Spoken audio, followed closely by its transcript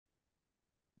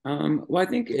Well, I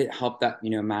think it helped that,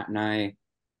 Matt and I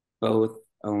both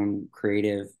own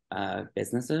creative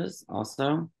businesses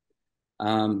also.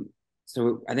 Um,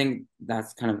 so I think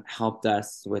that's kind of helped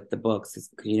us with the books.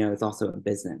 It's also a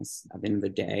business at the end of the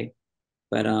day.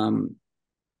 But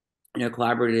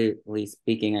collaboratively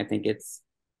speaking, I think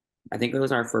it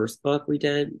was our first book we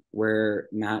did where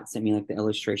Matt sent me like the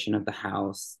illustration of the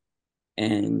house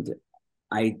and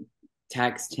I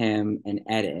text him an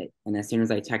edit. And as soon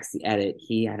as I text the edit,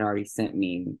 he had already sent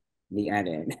me the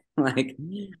edit. Like,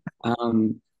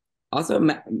 um, also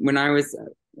when I was,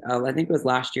 I think it was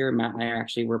last year, Matt and I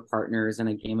actually were partners in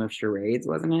a game of charades,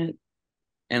 wasn't it?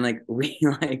 And like we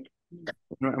like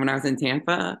when I was in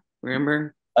Tampa,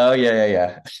 remember? Oh yeah,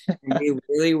 yeah, We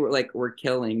really were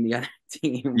killing the other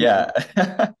team. yeah.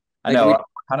 Yeah. I Like know, we we're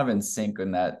kind of in sync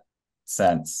in that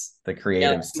sense, the yeah,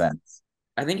 creative sense.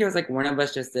 I think it was like one of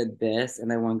us just did this and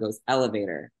then one goes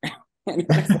elevator. And it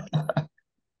was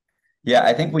Yeah,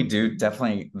 I think we do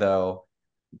definitely though.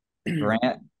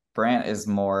 Brant is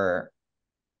more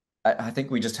I think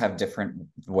we just have different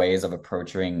ways of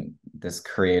approaching this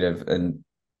creative and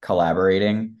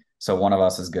collaborating. So one of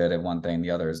us is good at one thing,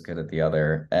 the other is good at the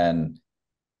other. And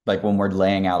like when we're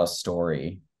laying out a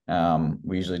story,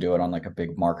 we usually do it on like a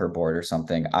big marker board or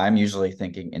something. I'm usually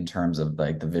thinking in terms of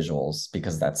like the visuals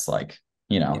because that's like,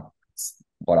 yeah,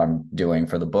 what I'm doing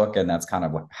for the book. And that's kind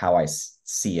of how I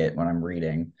see it when I'm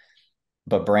reading.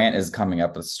 But Brant is coming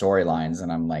up with storylines,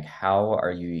 and I'm like, how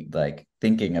are you like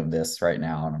thinking of this right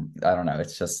now? And I don't know.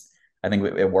 It's just, I think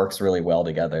it works really well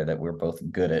together that we're both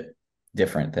good at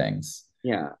different things.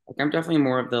 yeah. Like I'm definitely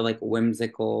more of the like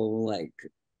whimsical, like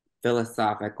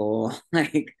philosophical,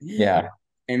 like Yeah.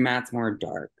 and Matt's more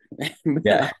dark.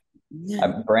 But, Yeah.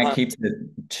 Brant uh, keeps it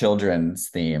children's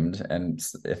themed. And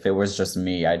if it was just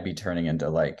me, I'd be turning into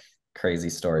like crazy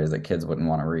stories that kids wouldn't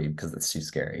want to read because it's too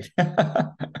scary.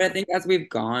 but I think as we've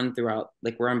gone throughout,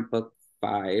 like we're on book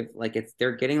five, like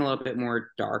they're getting a little bit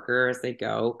more darker as they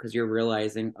go because you're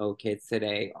realizing, oh, kids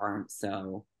today aren't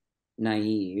so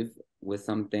naive with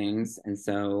some things, and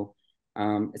so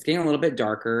it's getting a little bit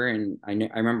darker. And I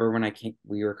remember when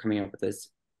we were coming up with this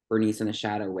Bernice and the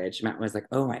Shadow Witch. Matt was like,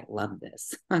 "Oh, I love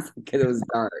this," because it was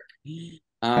dark.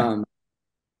 Um,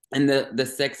 and the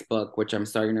sixth book, which I'm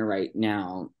starting to write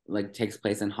now, like takes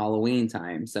place in Halloween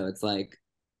time, so it's like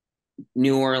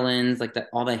New Orleans, like that,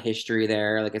 all the history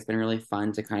there. Like it's been really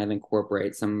fun to kind of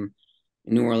incorporate some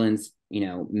New Orleans,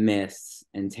 myths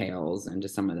and tales into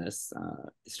some of this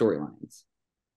storylines.